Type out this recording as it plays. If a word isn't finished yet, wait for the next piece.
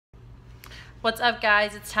What's up,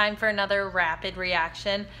 guys? It's time for another rapid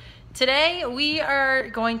reaction. Today we are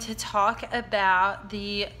going to talk about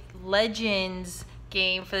the Legends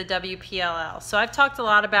game for the Wpll. So I've talked a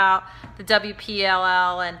lot about the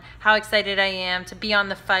Wpll and how excited I am to be on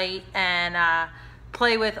the fight and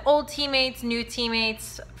play with old teammates, new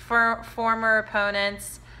teammates, former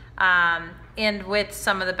opponents, and with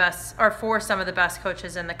some of the best, or for some of the best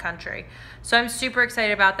coaches in the country. So I'm super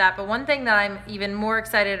excited about that. But one thing that I'm even more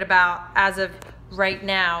excited about as of right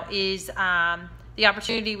now is the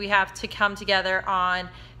opportunity we have to come together on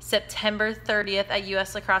September 30th at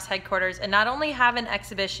US Lacrosse headquarters and not only have an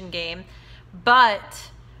exhibition game,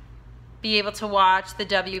 but be able to watch the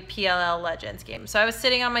Wpll Legends game. So I was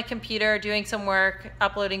sitting on my computer doing some work,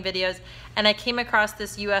 uploading videos, and I came across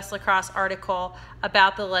this US Lacrosse article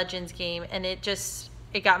about the Legends game, and it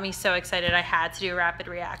got me so excited I had to do a rapid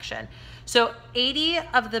reaction. So 80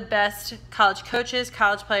 of the best college coaches,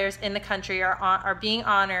 college players in the country are being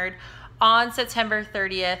honored on September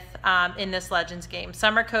 30th in this Legends game.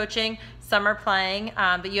 Some are coaching, some are playing,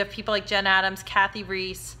 but you have people like Jen Adams, Kathy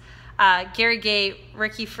Reese, Gary Gate,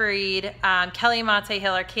 Ricky Freed, Kelly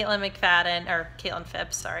Monte-Hiller, Kaylen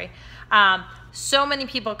Phipps, sorry. So many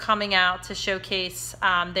people coming out to showcase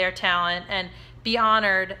their talent and be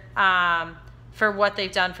honored for what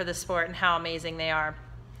they've done for the sport and how amazing they are.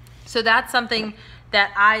 So that's something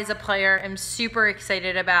that I, as a player, am super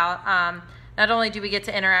excited about. Not only do we get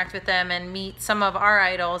to interact with them and meet some of our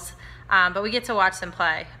idols, but we get to watch them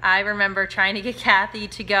play. I remember trying to get Kathy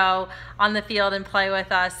to go on the field and play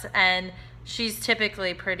with us, and she's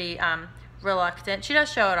typically pretty reluctant. She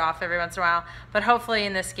does show it off every once in a while, but hopefully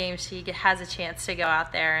in this game she has a chance to go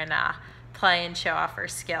out there and play and show off her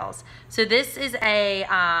skills. So this is a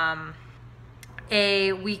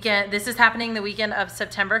weekend. This is happening the weekend of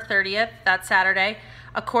September 30th. That's Saturday.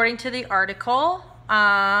 According to the article,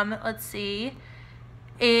 let's see.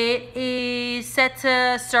 It is set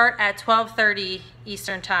to start at 12:30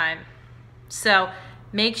 Eastern Time. So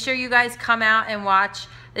make sure you guys come out and watch.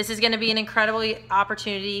 This is going to be an incredible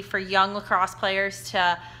opportunity for young lacrosse players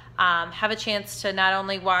to have a chance to not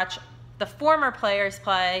only watch the former players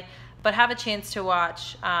play, but have a chance to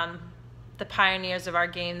watch the pioneers of our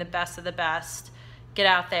game, the best of the best, get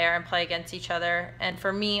out there and play against each other. And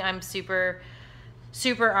for me, I'm super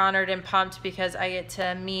honored and pumped because I get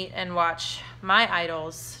to meet and watch my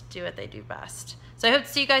idols do what they do best. So I hope to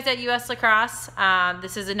see you guys at US Lacrosse.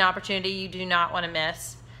 This is an opportunity you do not want to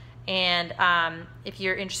miss. And if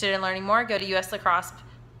you're interested in learning more, go to US Lacrosse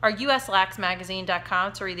or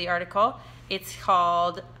uslaxmagazine.com to read the article. It's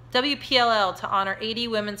called Wpll to honor 80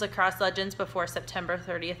 women's lacrosse legends before September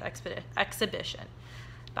 30th exhibition.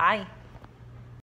 Bye.